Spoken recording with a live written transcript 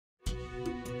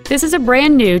This is a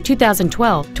brand new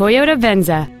 2012 Toyota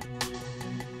Venza.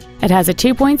 It has a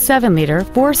 2.7-liter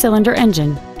four-cylinder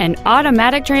engine, an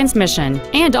automatic transmission,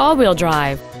 and all-wheel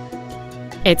drive.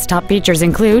 Its top features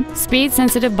include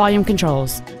speed-sensitive volume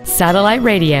controls, satellite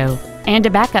radio, and a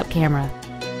backup camera.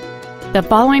 The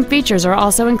following features are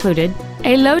also included: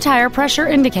 a low tire pressure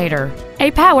indicator,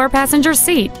 a power passenger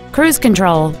seat, cruise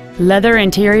control, leather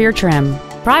interior trim,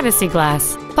 privacy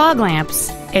glass, fog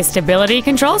lamps, a stability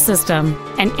control system,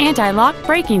 an anti-lock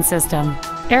braking system,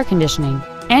 air conditioning,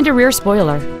 and a rear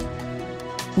spoiler.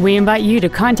 We invite you to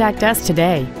contact us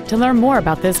today to learn more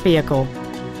about this vehicle.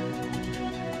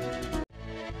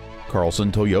 Carlson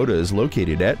Toyota is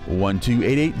located at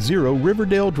 12880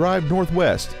 Riverdale Drive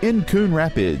Northwest in Coon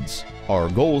Rapids. Our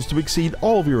goal is to exceed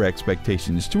all of your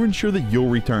expectations to ensure that you'll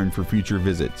return for future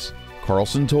visits.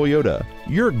 Carlson Toyota,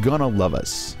 you're gonna love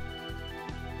us.